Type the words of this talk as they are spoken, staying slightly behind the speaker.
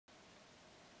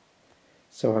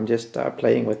So I'm just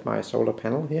playing with my solar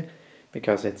panel here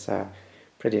because it's a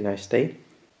pretty nice day.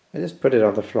 I just put it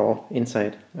on the floor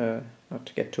inside, not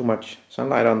to get too much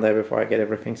sunlight on there before I get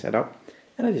everything set up,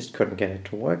 and I just couldn't get it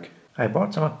to work. I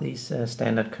bought some of these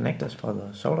standard connectors for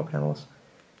the solar panels,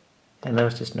 and there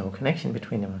was just no connection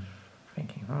between them. I was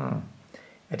thinking,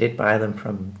 I did buy them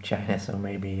from China, so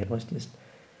maybe it was just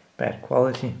bad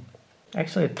quality.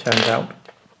 Actually, it turns out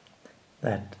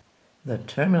that the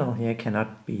terminal here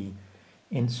cannot be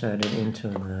inserted into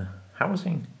the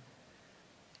housing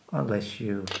unless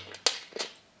you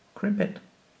crimp it.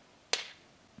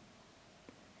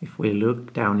 If we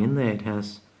look down in there, it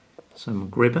has some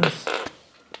grippers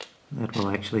that will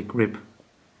actually grip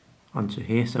onto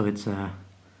here, so it's a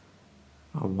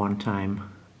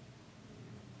one-time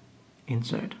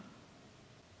insert.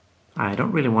 I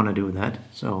don't really want to do that,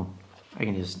 so I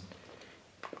can just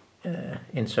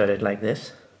insert it like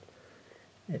this.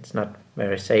 It's not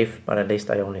very safe, but at least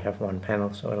I only have one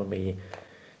panel, so it'll be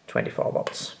 24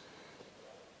 volts.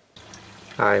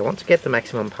 I want to get the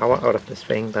maximum power out of this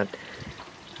thing, but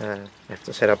I have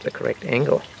to set up the correct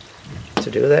angle.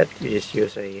 To do that, you just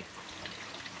use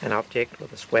an object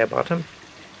with a square bottom,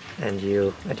 and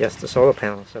you adjust the solar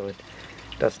panel so it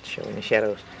doesn't show any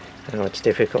shadows. I know it's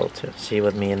difficult to see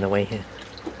with me in the way here.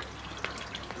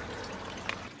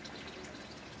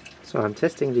 So I'm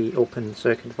testing the open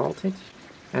circuit voltage,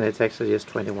 and it's actually just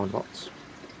 21 volts.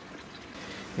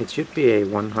 It should be a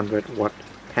 100 watt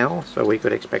panel, so we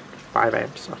could expect 5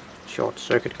 amps of short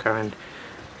circuit current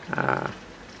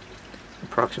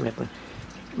approximately.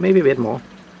 Maybe a bit more,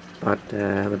 but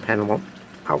the panel won't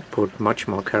output much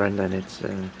more current than its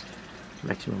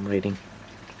maximum rating,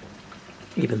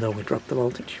 even though we drop the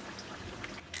voltage.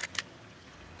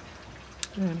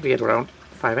 And we get around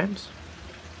 5 amps.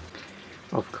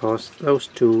 Of course, those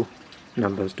two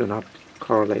numbers do not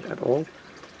correlate at all.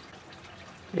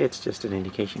 It's just an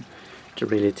indication. To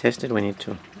really test it, we need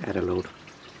to add a load.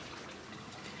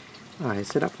 I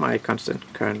set up my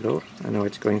constant current load. I know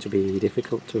it's going to be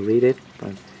difficult to read it,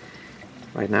 but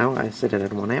right now I set it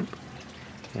at 1 amp,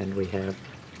 and we have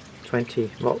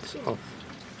 20 volts of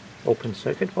open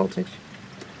circuit voltage.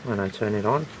 When I turn it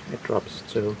on, it drops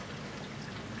to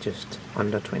just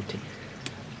under 20.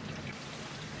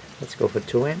 Let's go for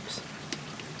 2 amps,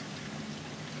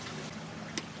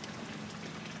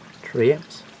 3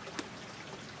 amps,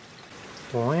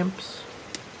 4 amps,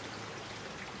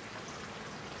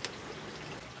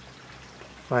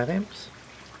 5 amps,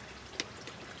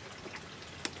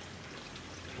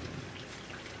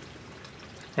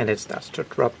 and it starts to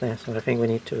drop there, so I think we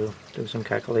need to do some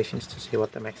calculations to see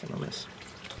what the maximum is.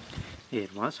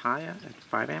 It was higher at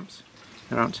 5 amps,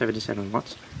 around 77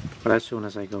 watts, but as soon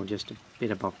as I go just a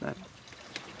bit above that,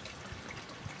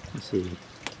 you see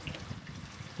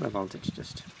the voltage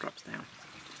just drops down.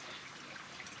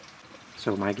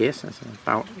 So my guess is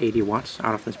about 80 watts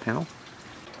out of this panel,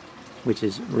 which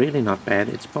is really not bad.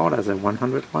 It's bought as a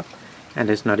 100 watt, and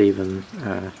it's not even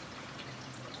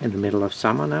in the middle of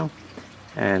summer now,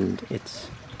 and it's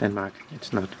Denmark,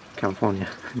 it's not California.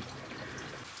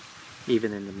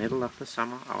 Even in the middle of the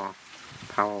summer, our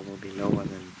power will be lower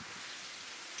than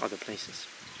other places.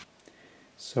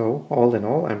 So all in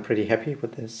all, I'm pretty happy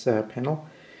with this panel,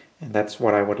 and that's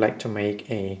what I would like to make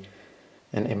an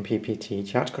MPPT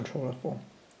charge controller for.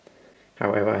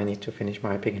 However, I need to finish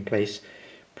my pick and place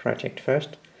project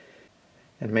first,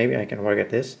 and maybe I can work at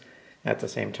this at the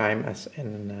same time as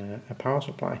in a power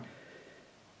supply,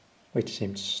 which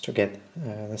seems to get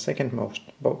the second most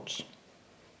votes.